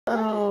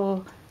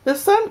Oh, the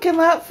sun came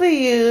out for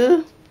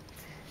you,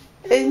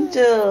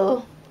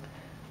 Angel.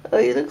 Oh,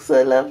 you look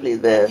so lovely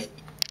there.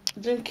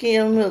 Drinking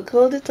your milk.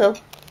 Hold it up.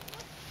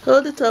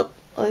 Hold it up,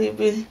 or you'll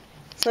be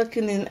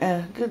sucking in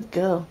air. Good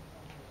girl.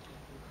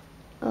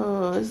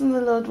 Oh, isn't the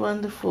Lord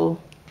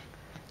wonderful?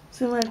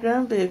 See my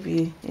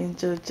grandbaby,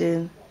 Angel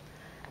Jane.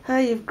 How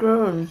you've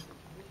grown.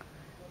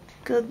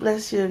 God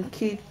bless you and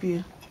keep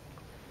you.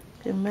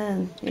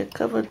 Amen. You're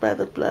covered by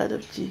the blood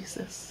of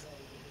Jesus.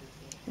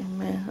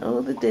 Amen.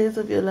 All the days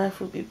of your life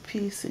will be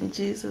peace in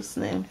Jesus'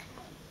 name.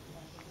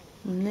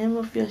 In the name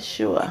of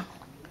Yeshua,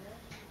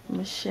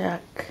 Mashiach,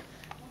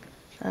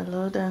 our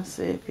Lord and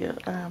Savior.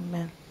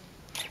 Amen.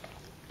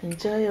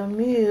 Enjoy your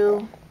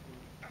meal.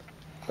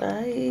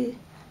 Bye.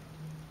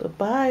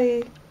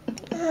 Bye-bye.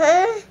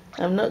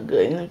 I'm not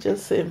going, I'm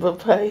just saying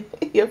bye-bye.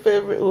 Your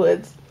favorite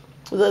words.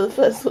 Those are the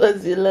first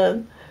words you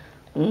learn.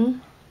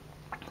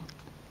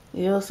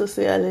 You also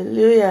say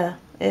hallelujah,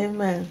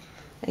 amen.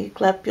 And you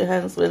clap your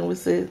hands when we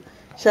say,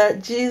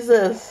 shout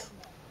Jesus.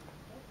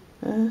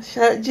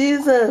 Shout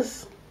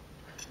Jesus.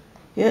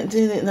 You aren't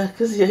doing it now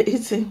because you're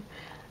eating.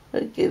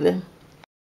 Okay then.